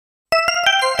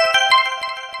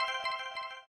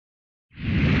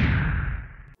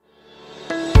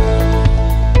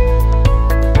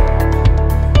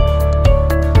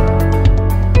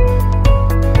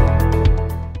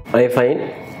define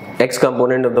x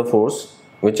component of the force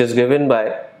which is given by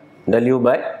del u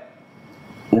by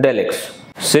del x.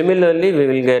 Similarly, we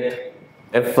will get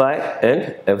Fy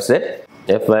and Fz.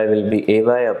 Fy will be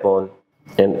Ay upon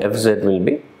and Fz will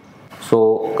be.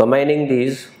 So combining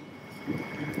these,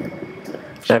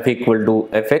 F equal to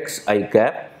Fx I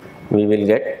cap, we will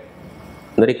get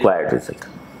the required result.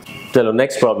 Chalo,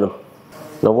 next problem.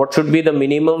 Now what should be the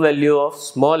minimum value of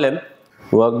small m?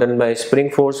 Work done by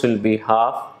spring force will be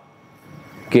half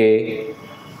k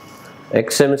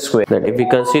xm square. That if we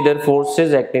consider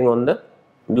forces acting on the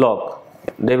block,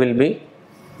 they will be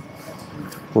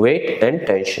weight and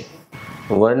tension.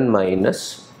 1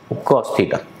 minus cos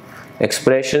theta.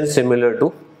 Expression similar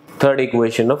to third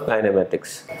equation of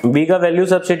kinematics. B का value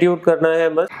substitute करना है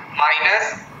बस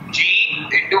minus g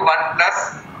into 1 plus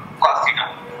cos theta.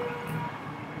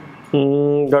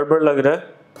 गड़बड़ लग रहा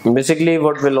है. Basically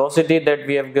what velocity that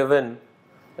we have given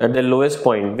at the lowest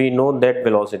point, we know that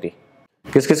velocity.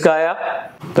 किस किस का आया?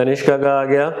 तनिष्का का आ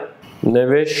गया,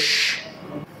 नविश.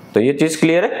 तो ये चीज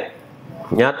क्लियर है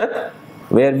यहाँ तक?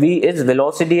 Where v is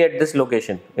velocity at this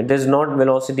location, it is not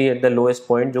velocity at the lowest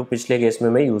point जो पिछले केस में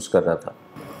मैं यूज कर रहा था.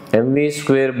 mv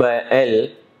square by l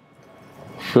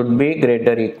should be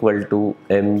greater equal to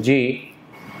mg.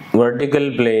 Vertical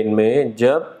plane में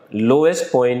जब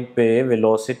लोएस्ट पॉइंट पे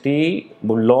वेलोसिटी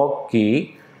ब्लॉक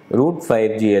की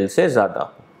 √5gl से ज़्यादा.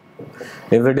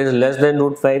 If it is less than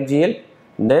 √5gl,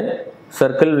 then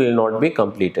circle will not be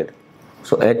completed.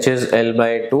 So h is l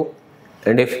by 2,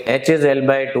 and if h is l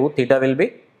by 2, theta will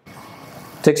be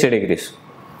 60 degrees.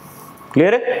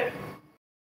 Clear है?